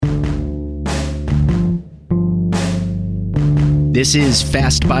This is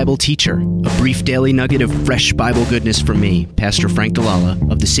Fast Bible Teacher, a brief daily nugget of fresh Bible goodness from me, Pastor Frank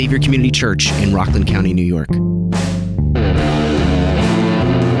Delala of the Savior Community Church in Rockland County, New York.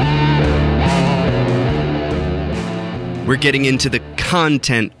 We're getting into the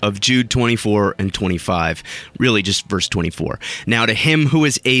content of Jude 24 and 25, really just verse 24. Now to him who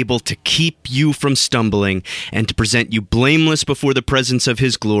is able to keep you from stumbling and to present you blameless before the presence of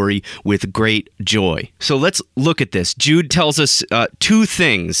his glory with great joy. So let's look at this. Jude tells us two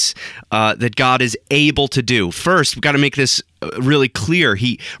things that God is able to do. First, we've got to make this really clear.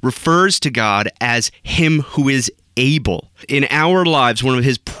 He refers to God as him who is able. In our lives, one of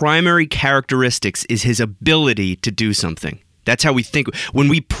his primary characteristics is his ability to do something. That's how we think. When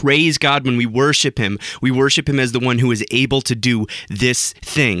we praise God, when we worship him as the one who is able to do this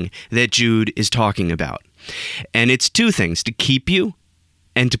thing that Jude is talking about. And it's two things: to keep you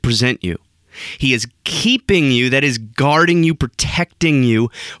and to present you. He is keeping you, that is guarding you, protecting you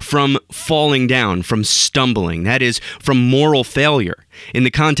from falling down, from stumbling, that is from moral failure. In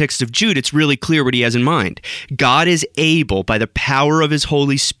the context of Jude, it's really clear what he has in mind. God is able, by the power of his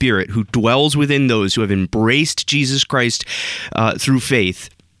Holy Spirit, who dwells within those who have embraced Jesus Christ through faith,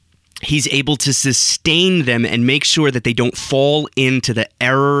 he's able to sustain them and make sure that they don't fall into the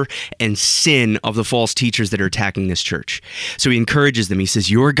error and sin of the false teachers that are attacking this church. So he encourages them. He says,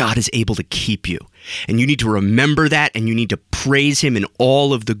 your God is able to keep you. And you need to remember that, and you need to praise him in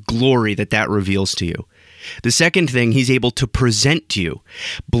all of the glory that that reveals to you. The second thing, he's able to present you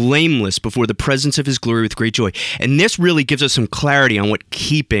blameless before the presence of his glory with great joy. And this really gives us some clarity on what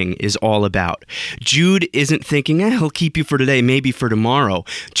keeping is all about. Jude isn't thinking, he'll keep you for today, maybe for tomorrow.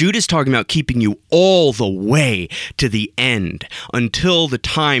 Jude is talking about keeping you all the way to the end, until the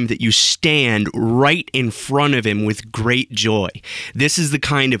time that you stand right in front of him with great joy. This is the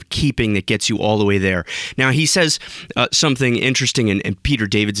kind of keeping that gets you all the way there. Now, he says something interesting, and Peter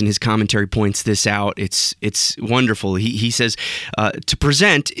Davids in his commentary points this out. It's wonderful. He says to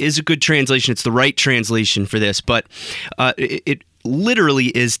present is a good translation. It's the right translation for this, but it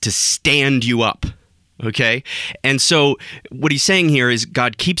literally is to stand you up. Okay? And so what he's saying here is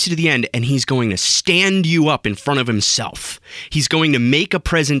God keeps you to the end, and he's going to stand you up in front of himself. He's going to make a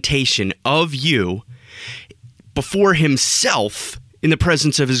presentation of you before himself in the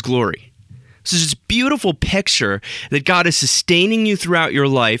presence of his glory. So it's this beautiful picture that God is sustaining you throughout your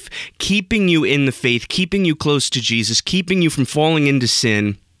life, keeping you in the faith, keeping you close to Jesus, keeping you from falling into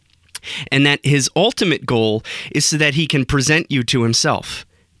sin, and that his ultimate goal is so that he can present you to himself.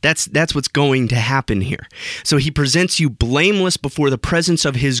 That's what's going to happen here. So he presents you blameless before the presence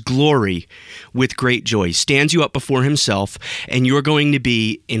of his glory with great joy. He stands you up before himself, and you're going to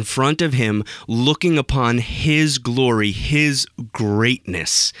be in front of him looking upon his glory, his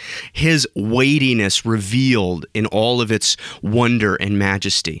greatness, his weightiness revealed in all of its wonder and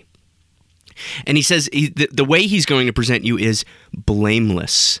majesty. And he says the way he's going to present you is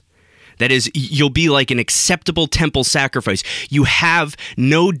blameless. That is, you'll be like an acceptable temple sacrifice. You have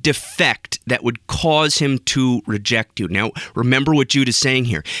no defect that would cause him to reject you. Now, remember what Jude is saying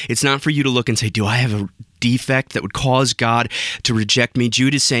here. It's not for you to look and say, do I have a defect that would cause God to reject me?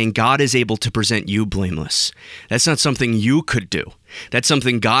 Jude is saying God is able to present you blameless. That's not something you could do. That's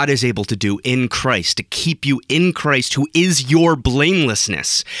something God is able to do in Christ, to keep you in Christ, who is your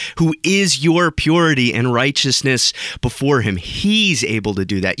blamelessness, who is your purity and righteousness before him. He's able to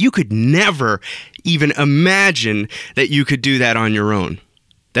do that. You could never even imagine that you could do that on your own.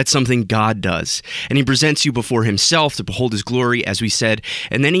 That's something God does. And he presents you before himself to behold his glory, as we said.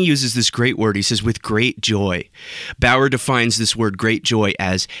 And then he uses this great word. He says, with great joy. Bauer defines this word great joy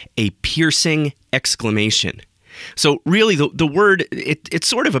as a piercing exclamation. So really, the word, it's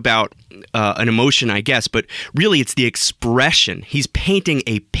sort of about an emotion, I guess, but really it's the expression. He's painting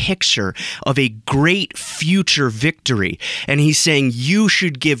a picture of a great future victory, and he's saying you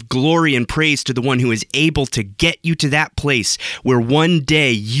should give glory and praise to the one who is able to get you to that place where one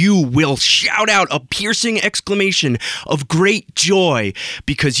day you will shout out a piercing exclamation of great joy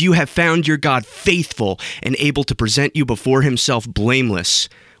because you have found your God faithful and able to present you before himself blameless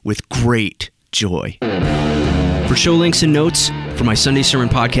with great joy. For show links and notes, for my Sunday Sermon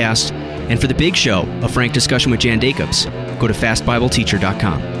podcast, and for the big show, a frank discussion with Jan Jacobs, go to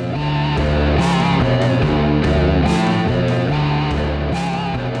fastbibleteacher.com.